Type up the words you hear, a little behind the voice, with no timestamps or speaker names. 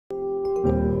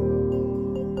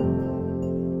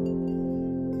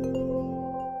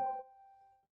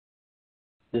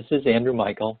This is Andrew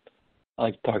Michael. I'd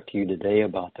like to talk to you today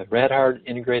about the Rad-Hard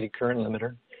Integrated Current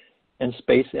Limiter and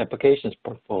Space Applications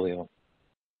Portfolio.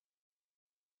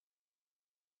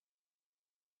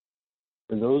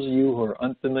 For those of you who are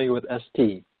unfamiliar with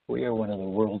ST, we are one of the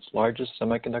world's largest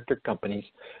semiconductor companies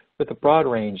with a broad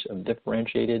range of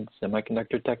differentiated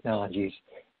semiconductor technologies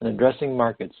and addressing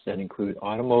markets that include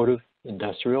automotive,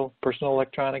 industrial, personal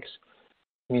electronics,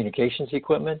 communications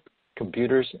equipment,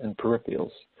 computers, and peripherals.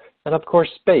 And of course,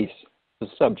 space, the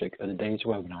subject of today's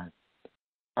webinar.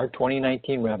 Our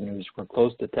 2019 revenues were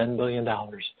close to $10 billion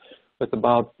with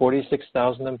about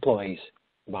 46,000 employees,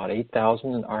 about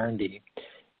 8,000 in R&D,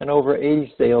 and over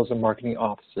 80 sales and marketing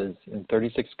offices in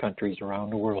 36 countries around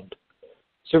the world.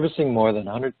 Servicing more than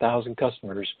 100,000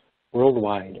 customers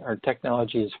worldwide, our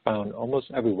technology is found almost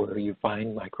everywhere you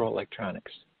find microelectronics.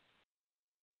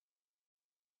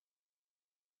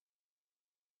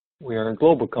 We are a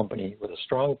global company with a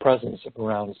strong presence of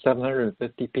around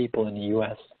 750 people in the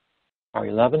U.S. Our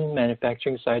 11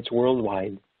 manufacturing sites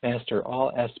worldwide master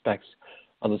all aspects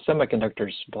of the semiconductor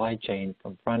supply chain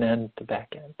from front end to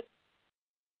back end.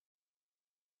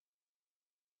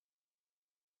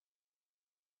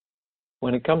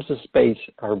 When it comes to space,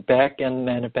 our back end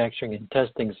manufacturing and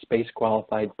testing space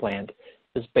qualified plant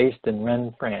is based in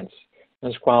Rennes, France,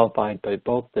 and is qualified by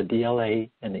both the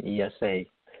DLA and the ESA.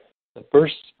 The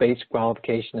first space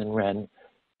qualification in Rennes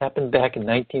happened back in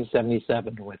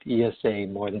 1977 with ESA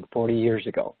more than 40 years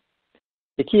ago.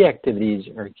 The key activities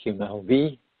are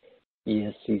QMLV,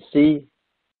 ESCC,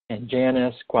 and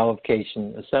JNS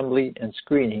qualification, assembly, and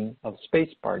screening of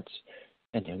space parts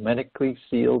and hermetically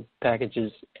sealed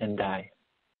packages and die.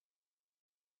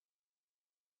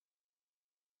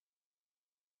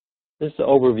 This is the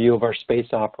overview of our space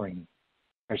offering.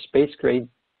 Our space-grade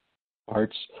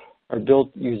parts are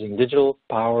built using digital,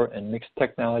 power, and mixed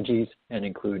technologies and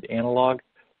include analog,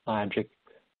 logic,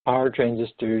 power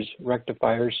transistors,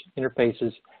 rectifiers,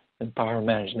 interfaces, and power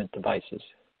management devices.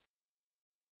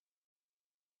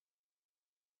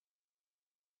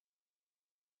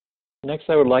 Next,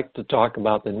 I would like to talk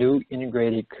about the new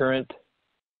integrated current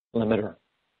limiter.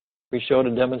 We showed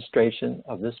a demonstration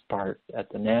of this part at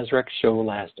the NASREC show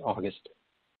last August.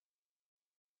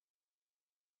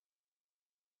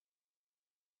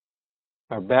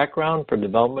 Our background for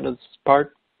development of this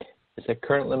part is that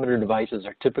current limiter devices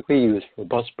are typically used for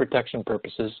bus protection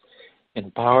purposes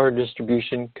in power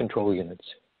distribution control units.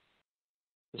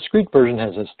 The discrete version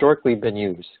has historically been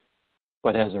used,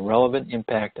 but has a relevant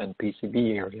impact on the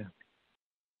PCB area.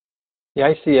 The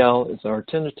ICL is an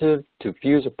alternative to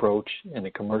fuse approach in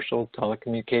the commercial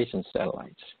telecommunications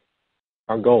satellites.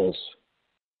 Our goals: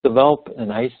 develop an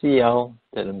ICL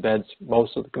that embeds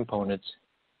most of the components,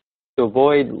 to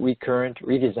avoid recurrent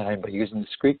redesign by using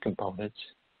discrete components,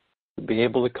 to be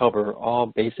able to cover all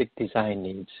basic design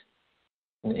needs,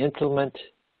 and implement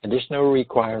additional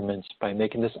requirements by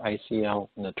making this ICL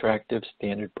an attractive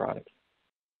standard product.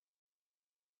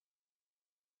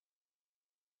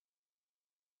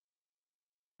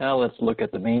 Now let's look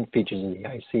at the main features of the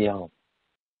ICL.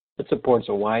 It supports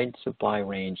a wide supply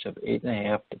range of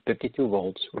 8.5 to 52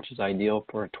 volts, which is ideal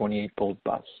for a 28 volt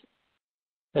bus.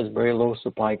 Has very low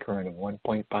supply current of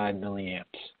 1.5 milliamps.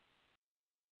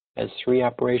 Has 3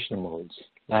 operation modes: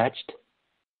 latched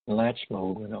and latch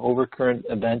mode. When an overcurrent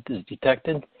event is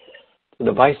detected, the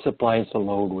device supplies the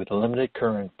load with a limited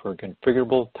current for a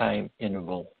configurable time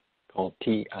interval called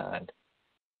T-on.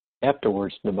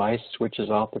 Afterwards, the device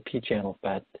switches off the P-channel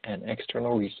FET and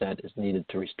external reset is needed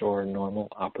to restore normal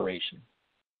operation.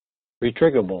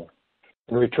 Retriggable.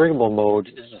 In retriggable mode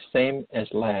is the same as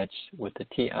latch with the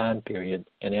T-on period,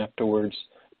 and afterwards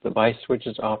the device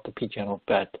switches off the P-channel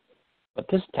FET, but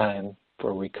this time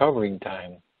for recovering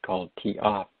time called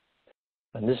T-off.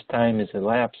 When this time is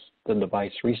elapsed, the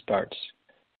device restarts.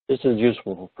 This is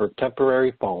useful for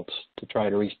temporary faults to try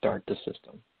to restart the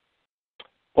system.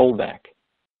 Foldback.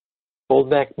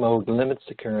 Foldback mode limits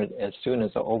the current as soon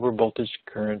as an overvoltage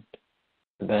current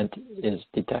event is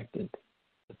detected.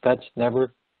 The FET's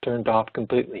never turned off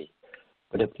completely,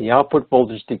 but if the output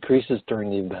voltage decreases during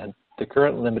the event, the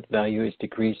current limit value is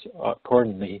decreased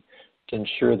accordingly to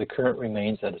ensure the current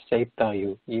remains at a safe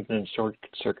value even in short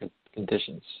circuit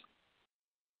conditions.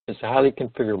 It's highly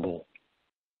configurable.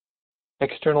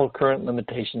 External current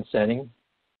limitation setting.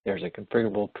 There's a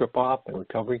configurable trip-off and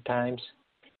recovery times,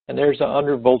 and there's an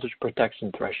under voltage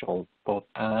protection threshold, both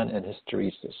on and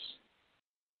hysteresis.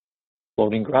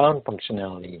 Floating ground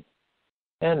functionality.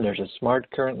 And there's a smart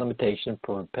current limitation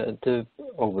for repetitive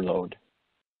overload.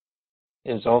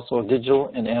 is also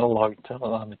digital and analog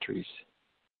telemetries.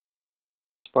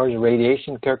 As far as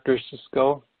radiation characteristics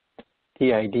go,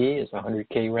 TID is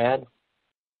 100K rad,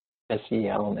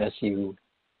 SEL and SU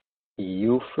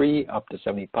free up to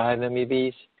 75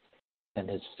 MeVs, and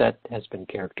its set has been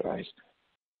characterized.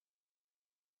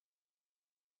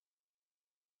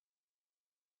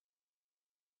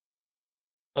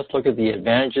 Let's look at the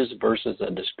advantages versus a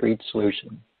discrete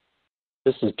solution.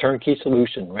 This is a turnkey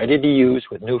solution, ready to use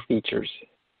with new features.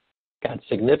 Got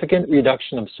significant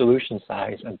reduction of solution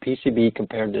size on PCB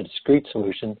compared to discrete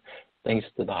solution thanks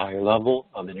to the higher level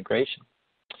of integration.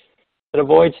 It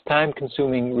avoids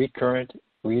time-consuming recurrent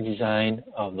redesign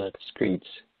of the discretes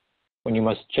when you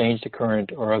must change the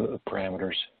current or other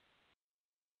parameters.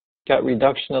 Got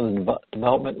reduction of the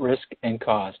development risk and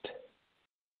cost.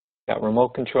 Got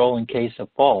remote control in case of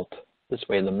fault. This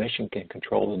way the mission can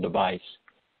control the device.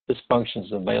 This function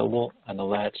is available on the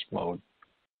latch mode.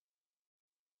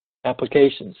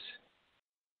 Applications.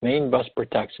 Main bus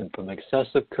protection from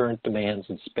excessive current demands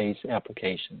in space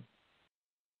application.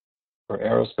 For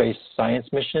aerospace science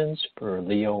missions, for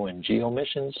LEO and GEO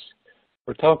missions,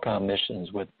 for telecom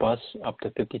missions with bus up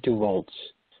to 52 volts,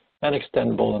 and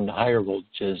extendable into higher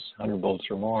voltages, 100 volts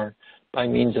or more, by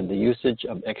means of the usage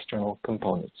of external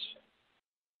components.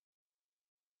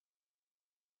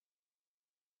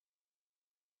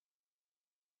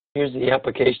 Here's the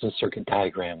application circuit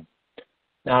diagram.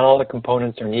 Not all the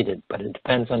components are needed, but it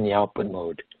depends on the output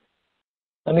mode.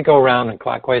 Let me go around in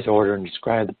clockwise order and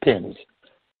describe the pins.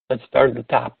 Let's start at the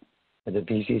top with the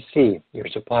VCC, your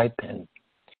supply pin.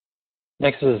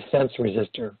 Next is a sense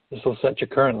resistor. This will set your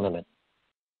current limit.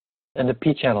 And the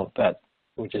P-channel FET,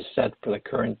 which is set for the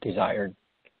current desired.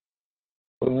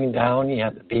 Moving down, you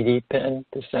have the BD pin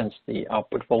to sense the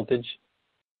output voltage.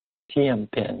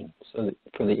 TM pin,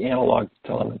 for the analog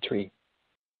telemetry.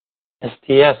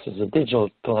 STS is a digital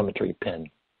telemetry pin.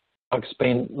 I'll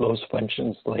explain those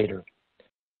functions later.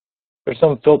 There's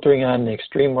some filtering on the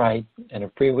extreme right and a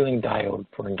freewheeling diode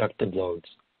for inductive loads.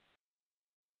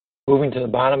 Moving to the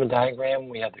bottom of the diagram,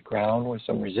 we have the ground with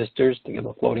some resistors to give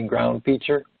a floating ground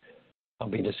feature. I'll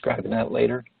be describing that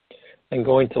later. And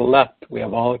going to the left, we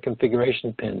have all the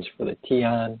configuration pins for the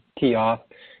T-on, T-off,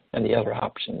 and the other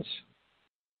options.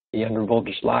 The under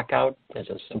voltage lockout is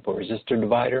a simple resistor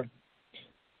divider.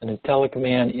 And the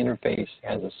telecommand interface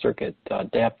has a circuit to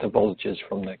adapt the voltages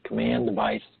from the command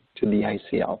device to the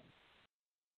ICL.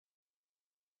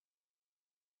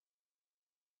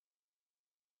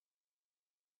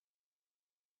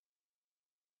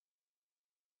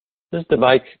 This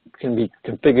device can be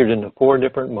configured into 4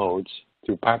 different modes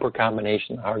through proper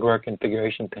combination of hardware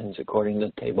configuration pins according to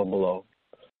the table below.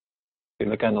 If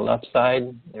you look on the left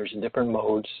side, there's different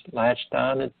modes: latched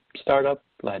on at startup,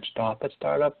 latched off at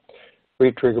startup,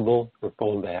 retriggable, or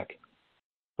fold back.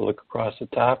 We'll look across the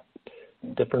top.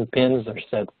 Different pins are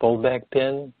set fold back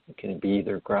pin. It can be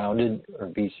either grounded or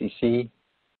VCC.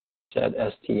 Set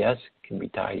STS can be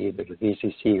tied either to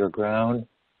VCC or ground.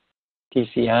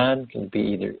 TC on can be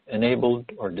either enabled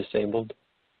or disabled.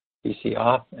 TC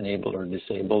off, enabled or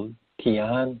disabled. T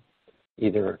on,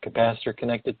 either a capacitor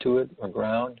connected to it or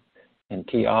ground. And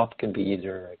T off can be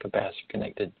either a capacitor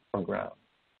connected or ground.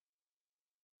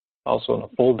 Also in a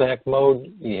foldback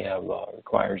mode, you have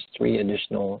requires 3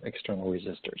 additional external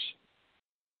resistors.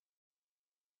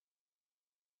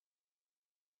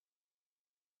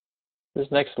 This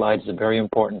next slide is a very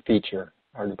important feature.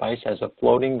 Our device has a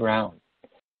floating ground.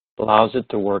 It allows it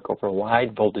to work over a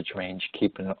wide voltage range,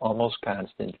 keeping an almost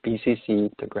constant VCC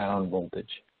to ground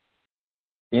voltage.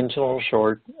 The internal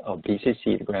short of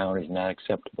VCC to ground is not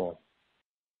acceptable.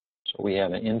 So we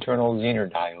have an internal Zener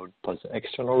diode plus an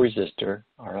external resistor,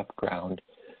 RF ground,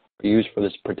 used for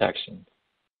this protection.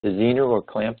 The Zener will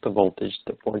clamp the voltage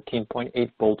to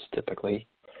 14.8 volts typically,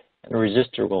 and the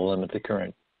resistor will limit the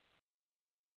current.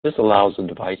 This allows the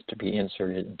device to be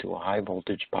inserted into a high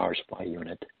voltage power supply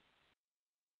unit.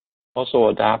 Also,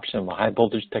 adoption of a high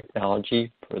voltage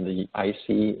technology for the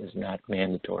IC is not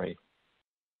mandatory.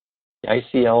 The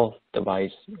ICL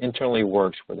device internally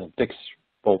works with a fixed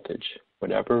voltage,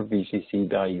 whatever VCC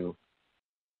value.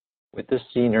 With this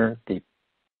Zener, the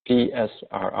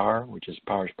PSRR, which is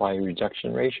power supply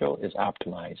rejection ratio, is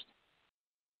optimized.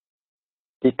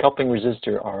 Decoupling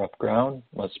resistor RF ground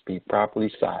must be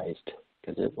properly sized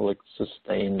because it will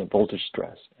sustain the voltage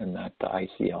stress and not the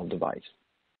ICL device.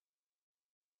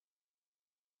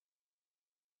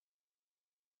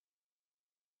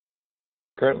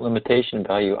 Current limitation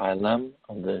value ILM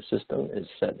of the system is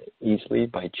set easily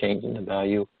by changing the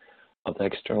value of the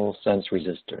external sense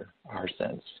resistor,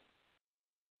 RSense.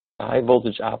 The high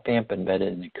voltage op amp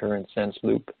embedded in the current sense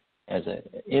loop has an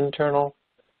internal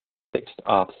fixed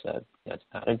offset that's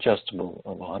not adjustable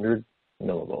of 100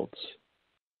 millivolts.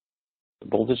 The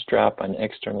voltage drop on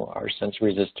external R-sense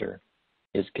resistor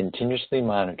is continuously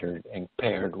monitored and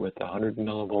paired with a 100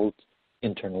 millivolt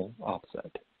internal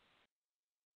offset.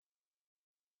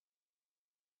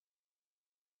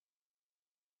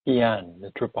 C-on,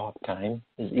 the trip-off time,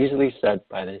 is easily set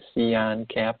by the C-on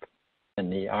cap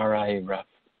and the RI-ref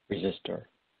resistor.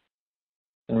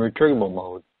 In retrievable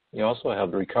mode, you also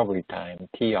have the recovery time,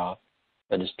 T-off,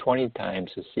 that is 20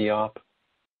 times the C-off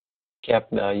cap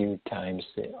value times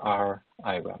the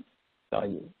RI-ref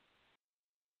value.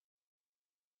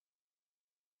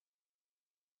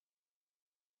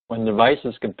 When the device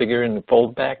is configured in the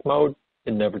fold-back mode,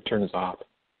 it never turns off,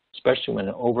 especially when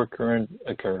an overcurrent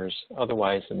occurs.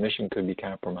 Otherwise, the mission could be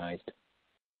compromised.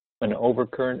 When an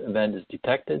overcurrent event is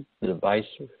detected, the device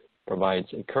provides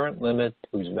a current limit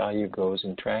whose value goes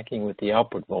in tracking with the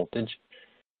output voltage,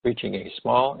 reaching a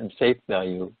small and safe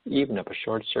value even if a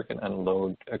short circuit on a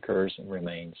load occurs and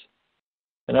remains.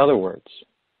 In other words,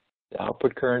 the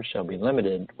output current shall be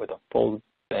limited with a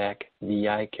fold-back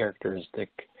VI characteristic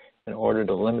in order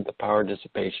to limit the power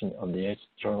dissipation of the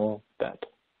external FET.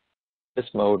 This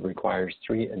mode requires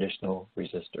 3 additional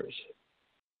resistors.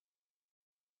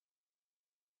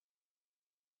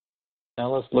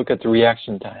 Now let's look at the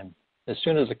reaction time. As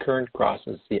soon as the current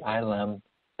crosses the ILM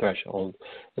threshold,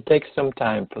 it takes some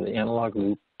time for the analog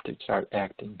loop to start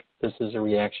acting. This is a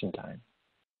reaction time.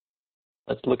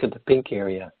 Let's look at the pink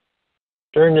area.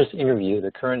 During this interview,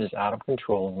 the current is out of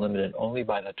control and limited only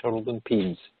by the total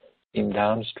impedance being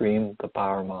downstream the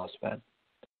power MOSFET.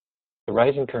 The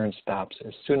rising current stops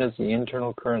as soon as the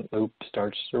internal current loop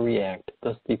starts to react,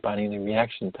 thus defining the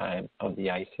reaction time of the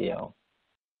ICL.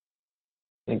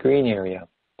 In the green area,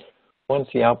 once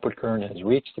the output current has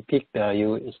reached the peak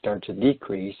value, it starts to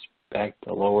decrease back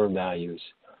to lower values.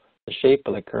 The shape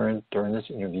of the current during this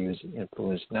interview is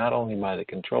influenced not only by the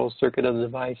control circuit of the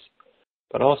device,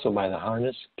 but also by the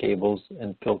harness, cables,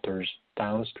 and filters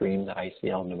downstream the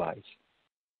ICL device.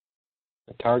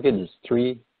 The target is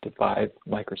 3 to 5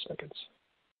 microseconds.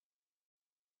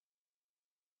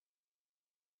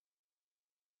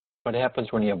 What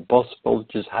happens when you have bus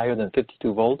voltages higher than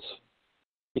 52 volts?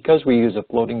 Because we use a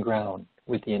floating ground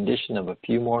with the addition of a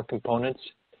few more components,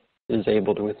 it is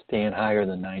able to withstand higher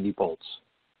than 90 volts.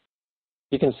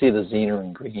 You can see the zener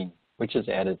in green, which is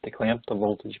added to clamp the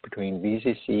voltage between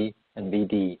VCC and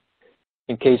VD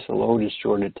in case the load is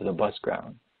shorted to the bus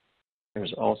ground.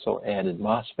 There's also added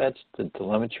MOSFETs to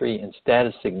telemetry and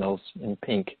status signals in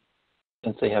pink,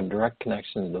 since they have direct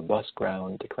connections to the bus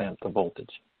ground to clamp the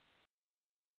voltage.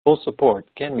 Full support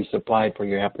can be supplied for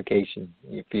your application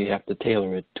if you have to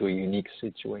tailor it to a unique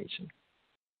situation.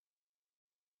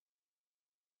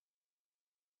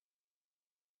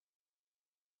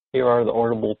 Here are the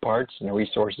orderable parts and the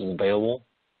resources available.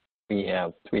 We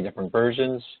have 3 different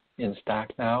versions in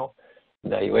stock now: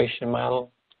 evaluation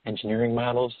model, engineering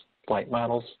models, flight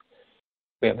models.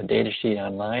 We have a data sheet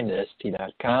online at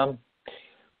st.com.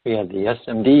 We have the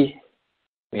SMD.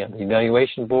 We have the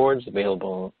evaluation boards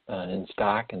available in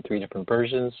stock in 3 different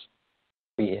versions.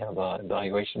 We have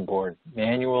evaluation board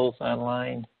manuals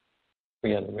online.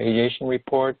 We have the radiation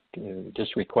report. You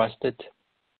just request it.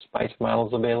 SPICE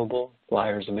models available,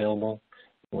 flyers available.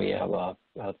 We have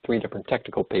 3 different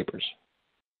technical papers.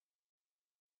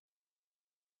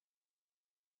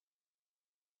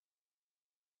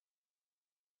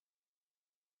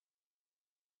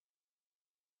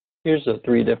 Here's the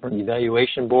 3 different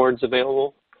evaluation boards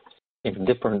available,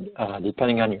 different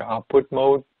depending on your output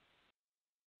mode.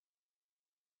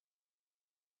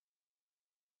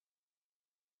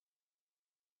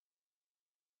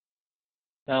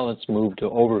 Now let's move to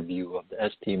overview of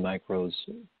the STMicro's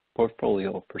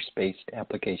portfolio for space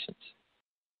applications.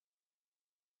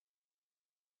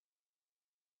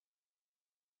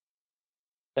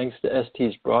 Thanks to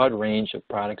ST's broad range of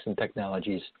products and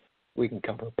technologies, we can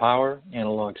cover power,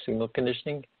 analog signal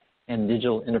conditioning, and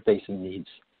digital interfacing needs,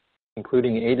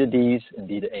 including A to Ds and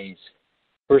D to As,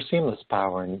 for a seamless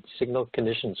power and signal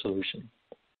condition solution.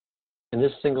 In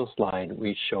this single slide,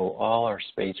 we show all our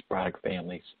space product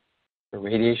families, their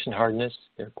radiation hardness,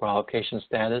 their qualification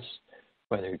status,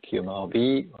 whether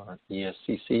QMLB or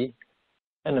ESCC,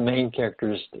 and the main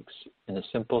characteristics in a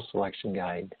simple selection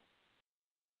guide.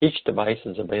 Each device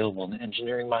is available in the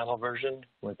engineering model version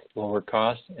with lower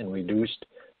cost and reduced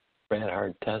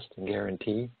Rad-Hard test and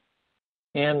guarantee,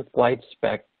 and flight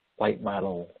spec flight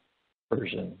model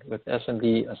version with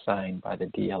SMD assigned by the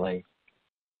DLA.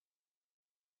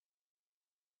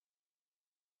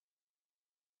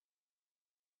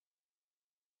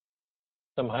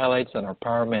 Some highlights on our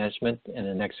power management in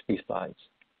the next few slides.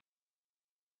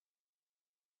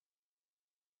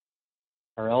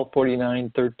 Our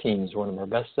L4913 is one of our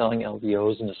best-selling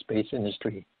LDOs in the space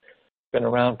industry. It's been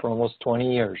around for almost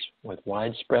 20 years with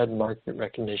widespread market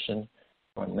recognition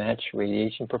for unmatched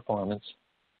radiation performance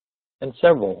and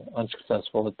several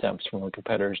unsuccessful attempts from our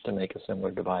competitors to make a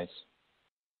similar device.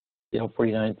 The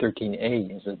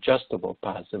L4913A is an adjustable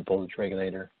positive voltage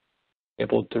regulator,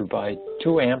 able to provide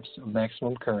 2 amps of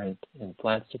maximum current in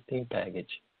flat 16 package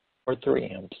or 3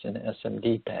 amps in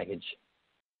SMD package.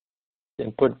 The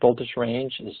input voltage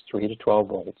range is 3 to 12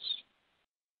 volts.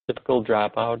 Typical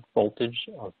dropout voltage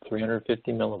of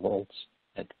 350 millivolts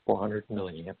at 400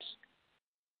 milliamps.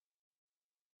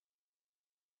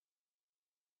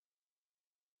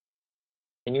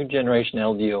 A new generation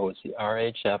LDO is the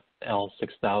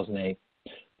RHF-L6000A.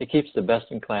 It keeps the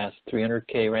best-in-class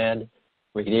 300K rad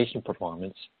radiation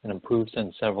performance and improves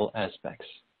in several aspects.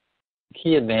 The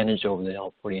key advantage over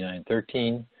the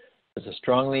L4913 is a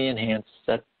strongly enhanced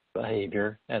set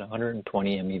behavior at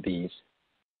 120 MeVs.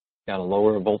 Got a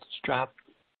lower voltage drop,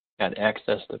 got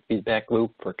access to feedback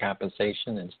loop for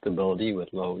compensation and stability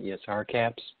with low ESR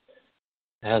caps.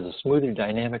 It has a smoother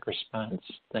dynamic response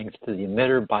thanks to the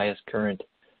emitter bias current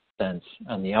sense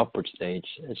on the output stage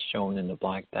as shown in the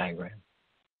block diagram.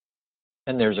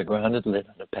 And there's a grounded lid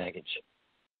on the package.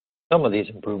 Some of these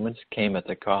improvements came at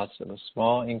the cost of a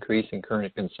small increase in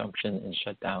current consumption and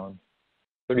shutdown,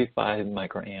 35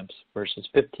 microamps versus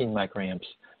 15 microamps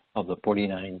of the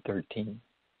 4913.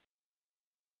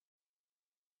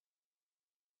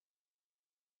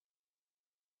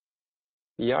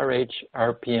 The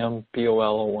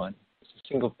RH-RPM-POL01 is a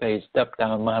single-phase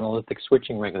step-down monolithic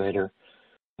switching regulator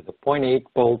with a 0.8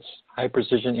 volts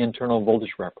high-precision internal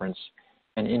voltage reference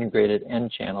and integrated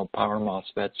N-channel power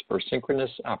MOSFETs for synchronous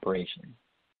operation.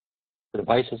 The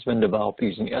device has been developed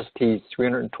using ST's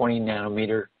 320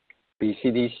 nanometer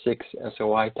BCD6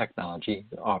 SOI technology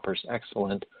that offers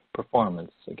excellent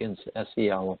performance against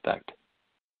SEL effect.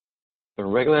 The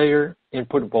regulator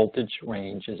input voltage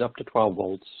range is up to 12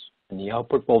 volts, and the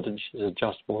output voltage is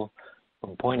adjustable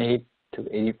from 0.8 to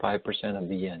 85% of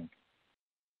VN.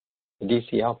 The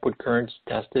DC output current is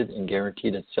tested and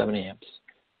guaranteed at 7 amps,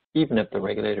 even if the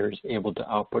regulator is able to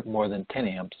output more than 10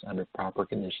 amps under proper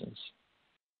conditions.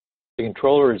 The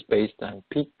controller is based on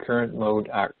peak current mode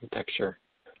architecture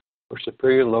for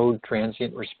superior load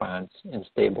transient response and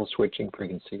stable switching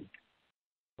frequency.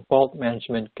 The fault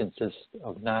management consists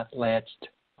of not latched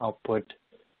output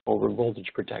over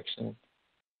voltage protection,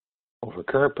 over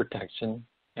current protection,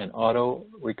 and auto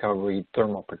recovery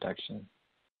thermal protection.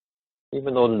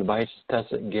 Even though the device is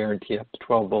tested and guaranteed up to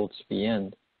 12 volts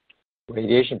VN,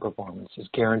 radiation performance is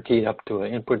guaranteed up to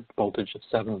an input voltage of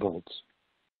 7 volts.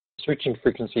 Switching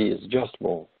frequency is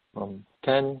adjustable from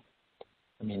 100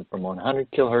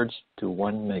 kilohertz to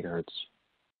 1 megahertz.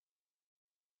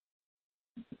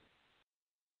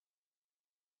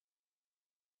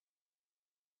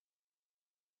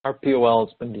 Our POL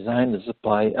has been designed to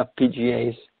supply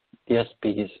FPGAs,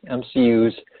 DSPs,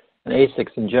 MCUs, and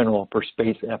ASICs in general for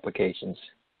space applications.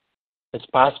 It's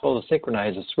possible to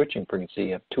synchronize the switching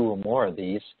frequency of 2 or more of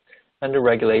these and to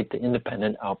regulate the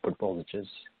independent output voltages.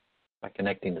 By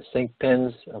connecting the sync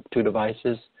pins of 2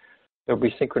 devices, they'll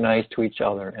be synchronized to each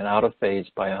other and out of phase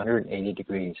by 180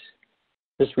 degrees.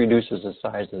 This reduces the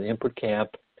size of the input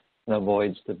cap and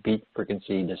avoids the beat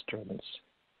frequency disturbance.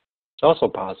 It's also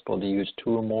possible to use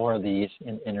 2 or more of these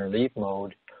in interleave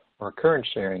mode or current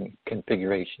sharing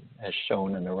configuration, as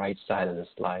shown on the right side of the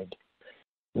slide.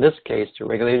 In this case, the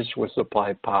regulators will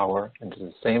supply power into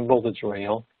the same voltage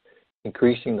rail,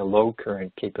 increasing the low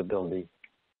current capability.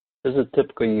 This is a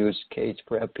typical use case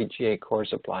for FPGA core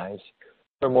supplies,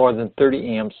 where more than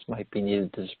 30 amps might be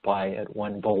needed to supply at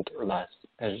 1 volt or less,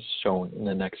 as shown in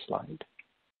the next slide.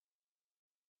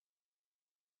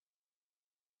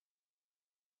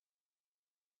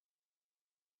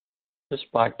 This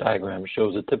block diagram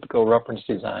shows a typical reference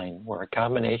design where a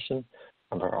combination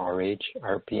of our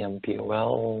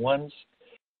RH-RPM-POL1s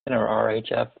and our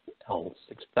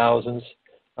RHF-L6000s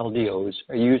LDOs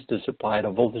are used to supply the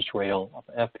voltage rail of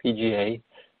FPGA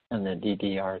and the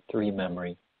DDR3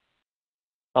 memory.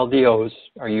 LDOs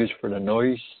are used for the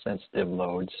noise-sensitive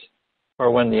loads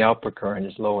or when the output current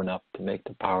is low enough to make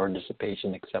the power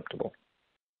dissipation acceptable.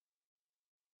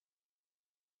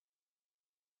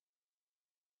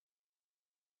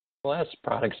 The last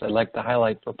products I'd like to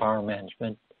highlight for power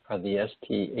management are the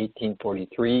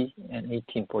ST1843 and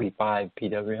 1845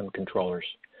 PWM controllers.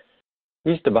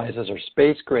 These devices are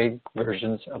space-grade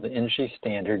versions of the industry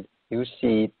standard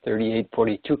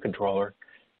UC3842 controller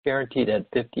guaranteed at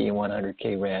 50 and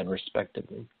 100K Rad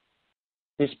respectively.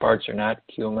 These parts are not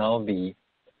QMLV,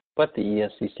 but the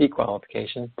ESCC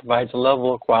qualification provides a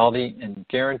level of quality and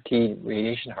guaranteed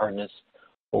radiation hardness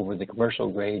over the commercial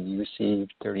grade UC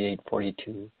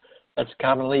 3842 that's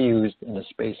commonly used in the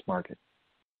space market.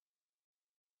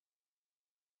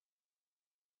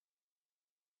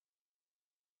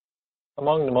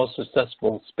 Among the most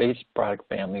successful space product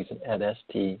families at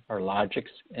ST are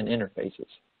logics and interfaces.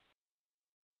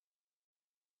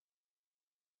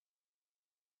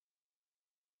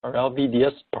 Our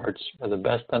LVDS parts are the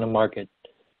best on the market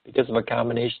because of a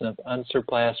combination of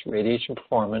unsurpassed radiation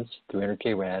performance,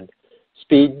 300K Rad,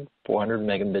 speed, 400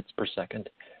 megabits per second,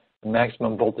 and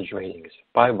maximum voltage ratings,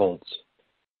 5 volts.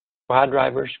 Quad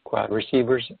drivers, quad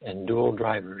receivers, and dual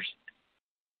drivers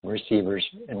and receivers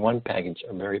in one package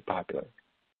are very popular.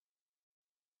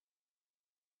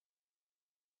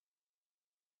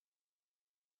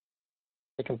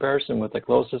 A comparison with the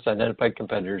closest identified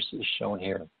competitors is shown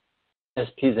here.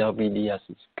 ST's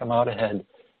LVDSs come out ahead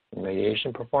in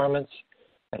radiation performance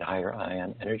and higher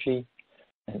ion energy,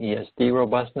 and ESD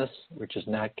robustness, which is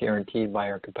not guaranteed by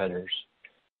our competitors.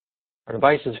 Our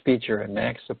devices feature a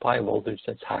max supply voltage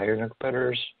that's higher than our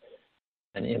competitors,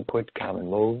 an input common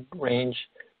mode range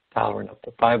tolerant up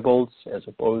to 5 volts as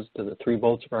opposed to the 3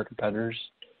 volts of our competitors.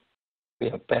 We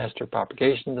have faster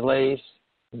propagation delays,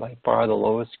 and by far the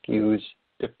lowest skews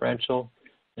differential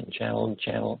and channel to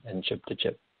channel and chip to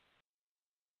chip.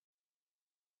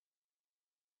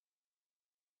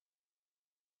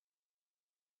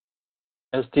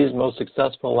 ST's most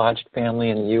successful logic family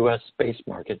in the U.S. space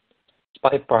market is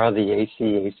by far the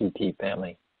AC-ACT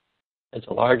family. It's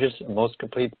the largest and most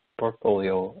complete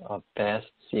portfolio of fast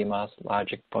CMOS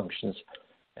logic functions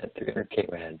at 300K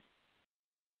Rad.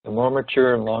 The more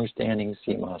mature and long-standing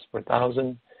CMOS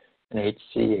 4000 and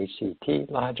HC-ACT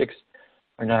logics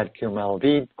are not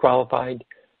QMLV qualified,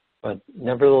 but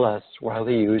nevertheless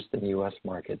widely used in the U.S.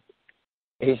 market.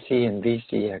 AC and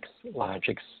VCX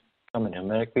logics come in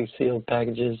hermetically sealed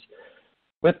packages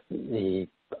with the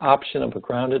option of a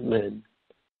grounded lid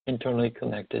internally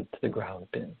connected to the ground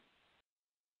pin.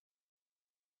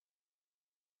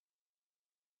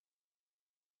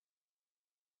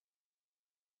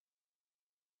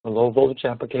 For low voltage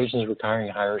applications requiring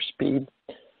higher speed,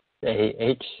 the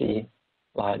AHC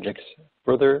logics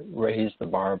further raise the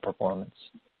bar of performance.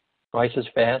 Twice as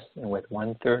fast and with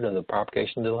 1/3 of the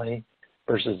propagation delay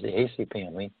versus the AC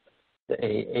family, the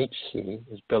AHC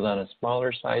is built on a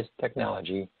smaller size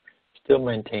technology, still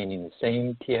maintaining the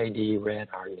same TID rad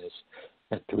hardness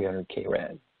at 300K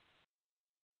Rad.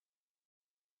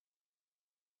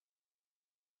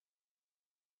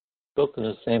 Built in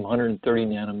the same 130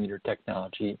 nanometer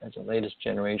technology as the latest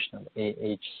generation of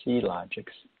AHC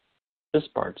logics, this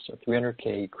part's a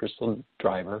 300K crystal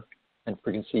driver and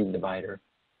frequency divider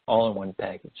all in one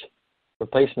package,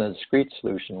 replacing a discrete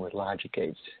solution with logic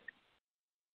gates.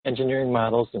 Engineering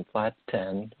models in flat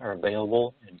 10 are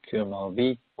available and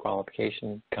QMLV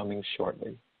qualification coming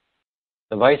shortly.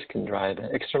 The device can drive an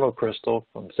external crystal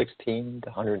from 16 to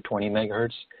 120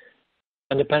 megahertz,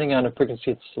 and depending on the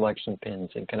frequency selection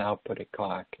pins, it can output a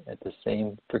clock at the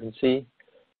same frequency,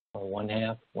 or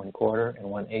 1/2, 1/4, and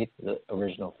 1/8 of the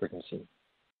original frequency.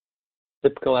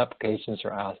 Typical applications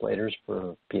are oscillators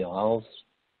for PLLs,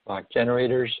 clock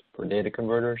generators for data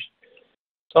converters.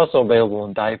 It's also available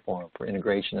in die form for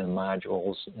integration in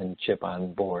modules and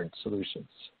chip-on-board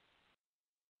solutions.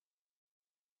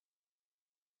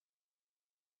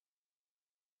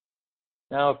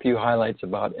 Now a few highlights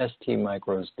about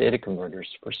STMicro's data converters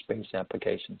for space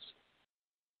applications.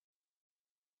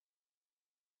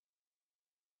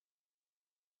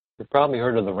 You've probably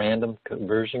heard of the random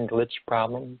conversion glitch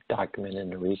problem documented in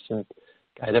the recent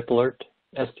guide-up alert.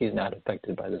 ST is not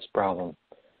affected by this problem.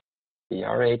 The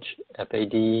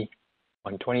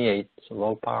RH-FAD-128 is a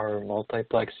low-power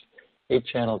multiplex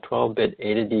 8-channel 12-bit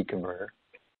A to D converter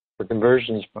for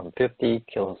conversions from 50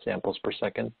 kilosamples per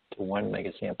second to 1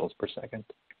 megasamples per second.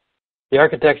 The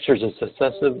architecture is a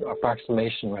successive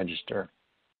approximation register.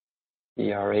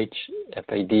 The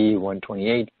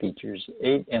RH-FAD-128 features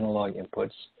 8 analog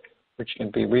inputs, which can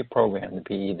be reprogrammed to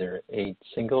be either 8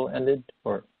 single-ended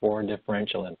or 4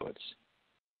 differential inputs.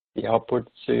 The output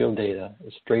serial data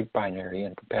is straight binary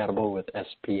and compatible with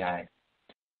SPI.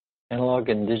 Analog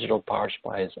and digital power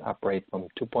supplies operate from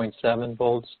 2.7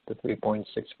 volts to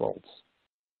 3.6 volts.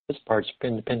 This part's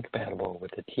pin-to-pin compatible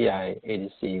with the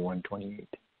TI-ADC-128.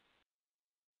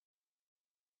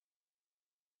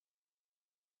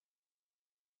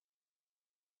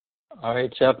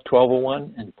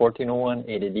 RHF-1201 and 1401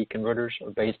 A to D converters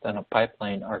are based on a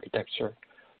pipeline architecture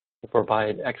to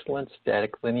provide excellent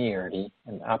static linearity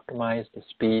and optimize the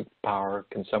speed-power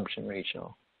consumption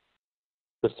ratio.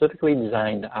 Specifically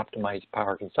designed to optimize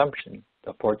power consumption,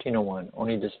 the 1401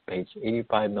 only dissipates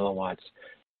 85 milliwatts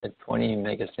at 20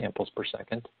 megasamples per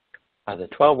second, while the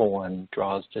 1201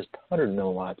 draws just 100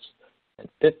 milliwatts at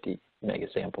 50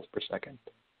 megasamples per second.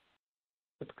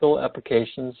 Typical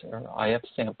applications are IF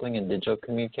sampling and digital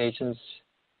communications,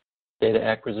 data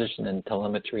acquisition and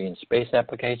telemetry in space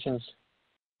applications,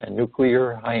 and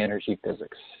nuclear high-energy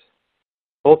physics.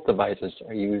 Both devices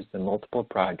are used in multiple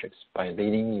projects by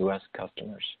leading U.S.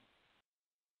 customers.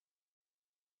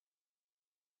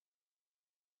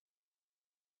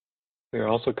 We are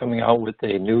also coming out with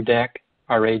a new DAC,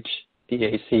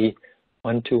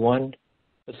 RH-DAC121.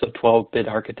 It's a 12-bit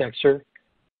architecture.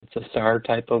 It's a SAR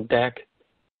type of DAC.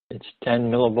 It's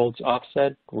 10 millivolts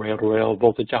offset, rail-to-rail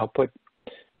voltage output.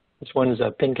 This one is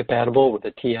pin compatible with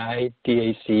a TI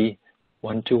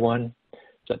DAC121.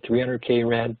 It's a 300K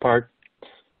rad part.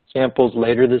 Samples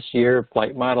later this year,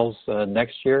 flight models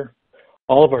next year.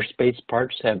 All of our space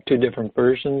parts have two different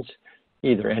versions,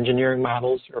 either engineering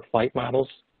models or flight models.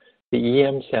 The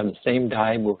EMs have the same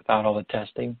die but without all the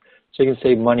testing, so you can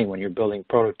save money when you're building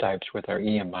prototypes with our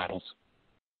EM models.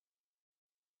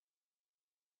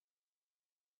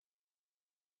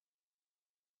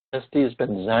 ST has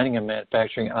been designing and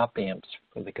manufacturing op amps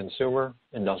for the consumer,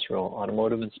 industrial,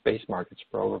 automotive, and space markets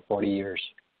for over 40 years.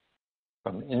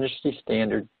 From industry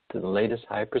standard to the latest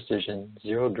high-precision,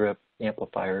 zero-drift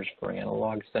amplifiers for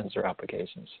analog sensor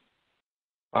applications.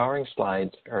 Following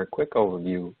slides are a quick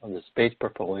overview of the space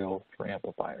portfolio for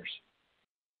amplifiers.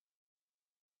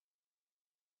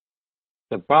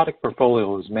 The product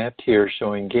portfolio is mapped here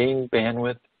showing gain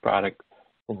bandwidth product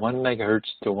from 1 megahertz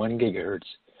to 1 gigahertz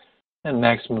and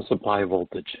maximum supply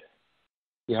voltage.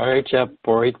 The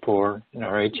RHF-484 and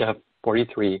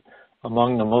RHF-43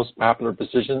 among the most popular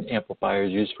precision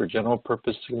amplifiers used for general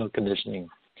purpose signal conditioning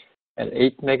at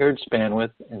 8 megahertz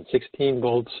bandwidth and 16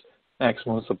 volts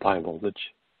maximum supply voltage.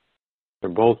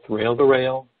 They're both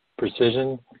rail-to-rail,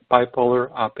 precision, bipolar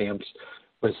op amps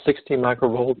with 60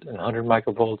 microvolt and 100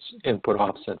 microvolts input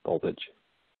offset voltage.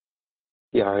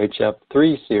 The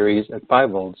RHF-3 series at 5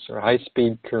 volts are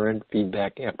high-speed current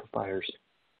feedback amplifiers.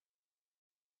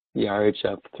 The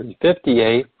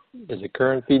RHF-350A is a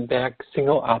current feedback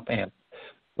single op amp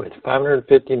with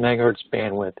 550 megahertz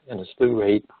bandwidth and a slew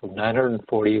rate of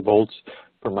 940 volts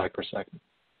per microsecond.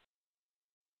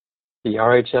 The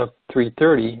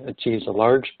RHF-330 achieves a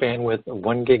large bandwidth of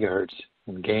 1 gigahertz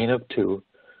and gain of 2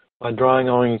 by drawing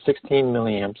only 16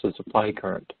 milliamps of supply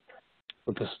current.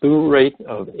 With a slew rate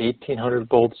of 1800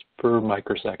 volts per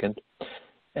microsecond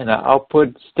and an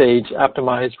output stage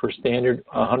optimized for standard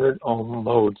 100 ohm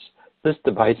loads, this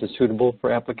device is suitable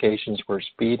for applications where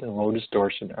speed and low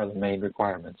distortion are the main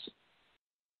requirements.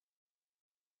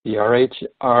 The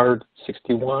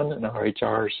RHR61 and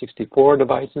RHR64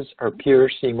 devices are pure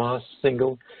CMOS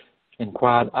single and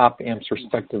quad op amps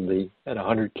respectively at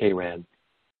 100K rad.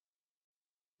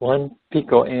 1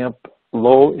 picoamp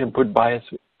low input bias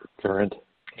current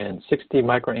and 60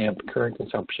 microamp current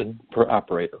consumption per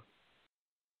operator.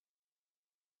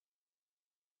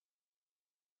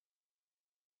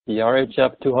 The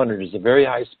RHF200 is a very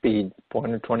high speed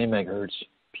 420 megahertz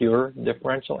pure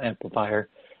differential amplifier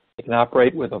that can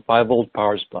operate with a 5 volt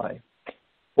power supply.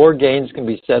 4 gains can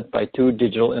be set by 2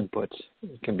 digital inputs.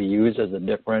 It can be used as a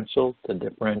differential to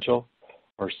differential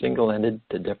or single-ended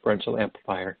to differential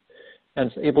amplifier,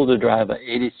 and it's able to drive an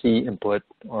ADC input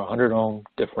or 100 ohm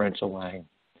differential line.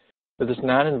 With this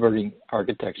non-inverting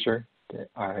architecture, the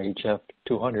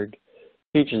RHF200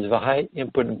 features a high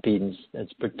input impedance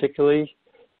that's particularly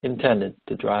intended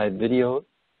to drive video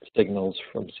signals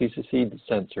from CCC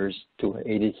sensors to an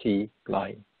ADC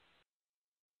line.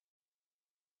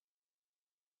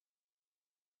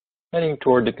 Heading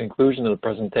toward the conclusion of the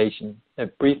presentation, a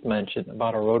brief mention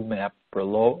about our roadmap for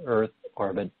low Earth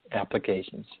orbit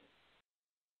applications.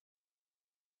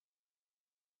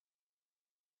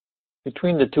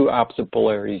 Between the two opposite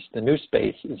polarities, the new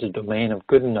space is a domain of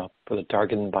good enough for the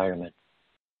target environment.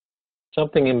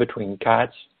 Something in between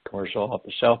COTS, commercial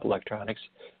off-the-shelf electronics,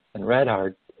 and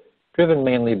Rad-Hard, driven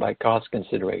mainly by cost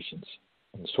considerations.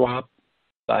 From SWaP,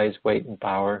 size, weight, and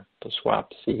power, to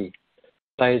SWaP-C,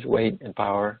 size, weight, and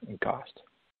power, and cost.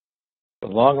 The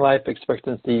long life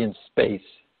expectancy in space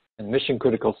and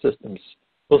mission-critical systems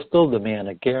will still demand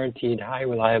a guaranteed high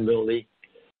reliability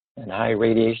and high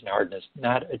radiation hardness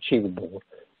not achievable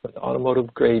with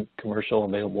automotive-grade commercial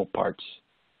available parts,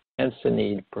 hence the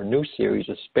need for a new series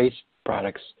of space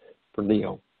products for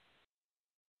LEO.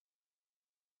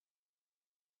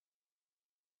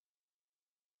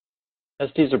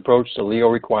 ST's approach to LEO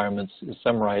requirements is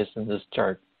summarized in this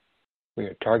chart. We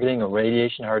are targeting a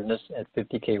radiation hardness at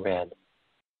 50K rad.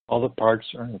 All the parts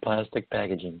are in plastic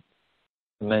packaging.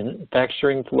 The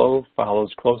manufacturing flow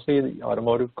follows closely the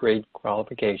automotive grade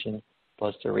qualification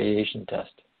plus the radiation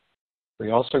test.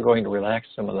 We're also going to relax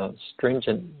some of the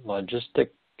stringent logistic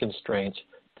constraints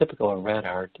typical of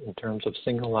Rad-Hard in terms of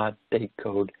single lot date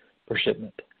code for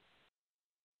shipment.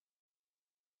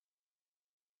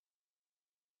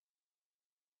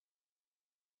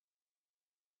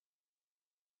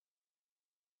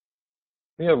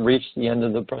 We have reached the end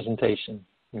of the presentation.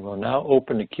 We will now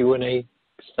open the Q&A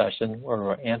session where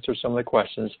we'll answer some of the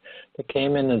questions that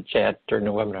came in the chat during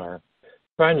the webinar,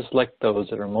 trying to select those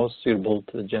that are most suitable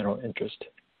to the general interest. If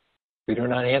we do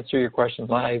not answer your question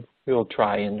live, we will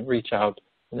try and reach out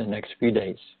in the next few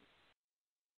days.